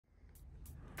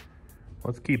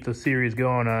Let's keep the series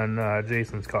going on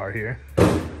Jason's car here.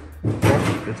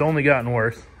 It's only gotten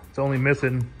worse. It's only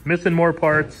missing more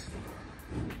parts.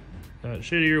 Got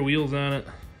shittier wheels on it.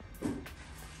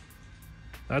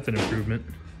 That's an improvement.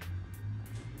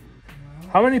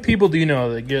 How many people do you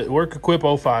know that get work equip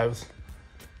 05s?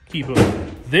 Keep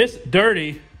them this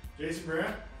dirty? Jason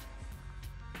Brandt.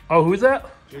 Oh, who's that?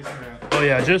 Jason Brandt. Oh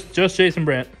yeah, just Jason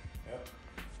Brandt. Yep.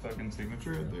 Fucking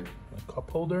signature right there. Cup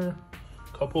holder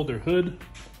hood.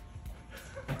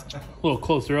 A little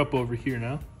closer up over here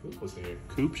now.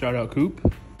 Coop, shout out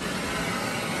Coop.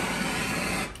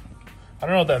 I don't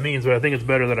know what that means, but I think it's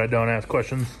better that I don't ask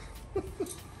questions.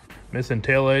 Missing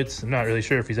taillights. I'm not really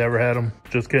sure if he's ever had them.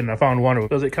 Just kidding, I found one.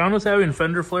 Does it count as having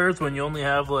fender flares when you only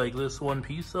have like this one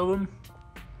piece of them?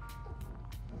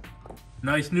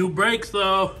 Nice new brakes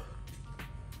though.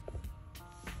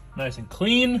 Nice and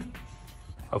clean.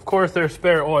 Of course there's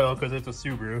spare oil because it's a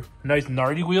Subaru. Nice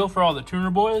Nardi wheel for all the tuner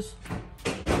boys.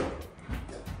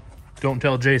 Don't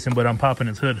tell Jason, but I'm popping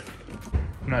his hood.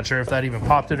 I'm not sure if that even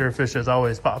popped it or if it's just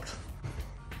always popped.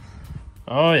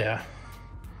 Oh yeah.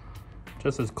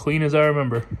 Just as clean as I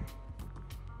remember.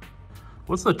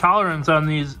 What's the tolerance on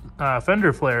these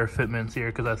fender flare fitments here?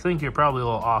 Because I think you're probably a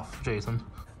little off, Jason.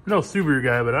 No Subaru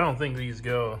guy, but I don't think these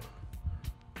go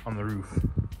on the roof.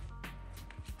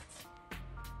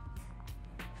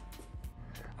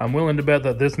 I'm willing to bet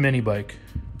that this mini bike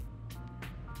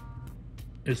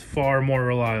is far more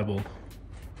reliable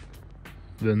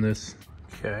than this.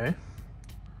 Okay.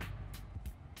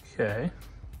 Okay.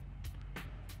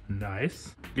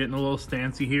 Nice. Getting a little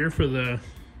stancy here for the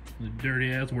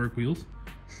dirty ass work wheels.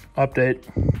 Update,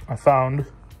 I found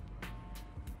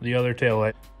the other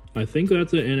taillight. I think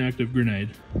that's an inactive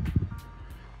grenade.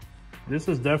 This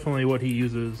is definitely what he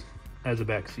uses as a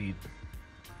back seat.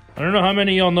 I don't know how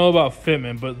many of y'all know about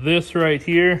fitment, but this right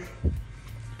here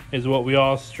is what we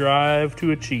all strive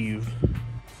to achieve.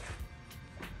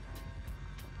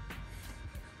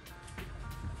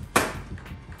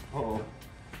 Uh-oh.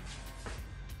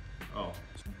 Oh.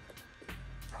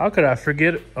 How could I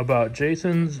forget about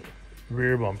Jason's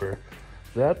rear bumper?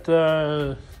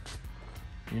 That,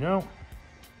 you know,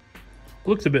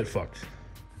 looks a bit fucked.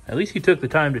 At least he took the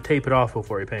time to tape it off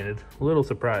before he painted. A little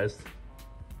surprised.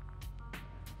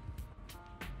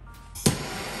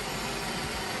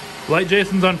 Light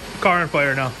Jason's on car on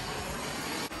fire now.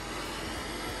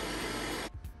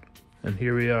 And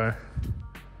here we are,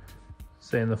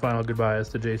 saying the final goodbyes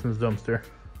to Jason's dumpster.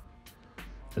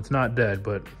 It's not dead,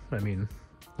 but I mean,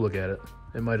 look at it.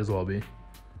 It might as well be.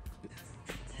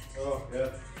 Oh, yeah.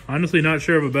 Honestly, not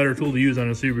sure of a better tool to use on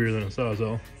a Subaru than a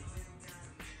Sawzall.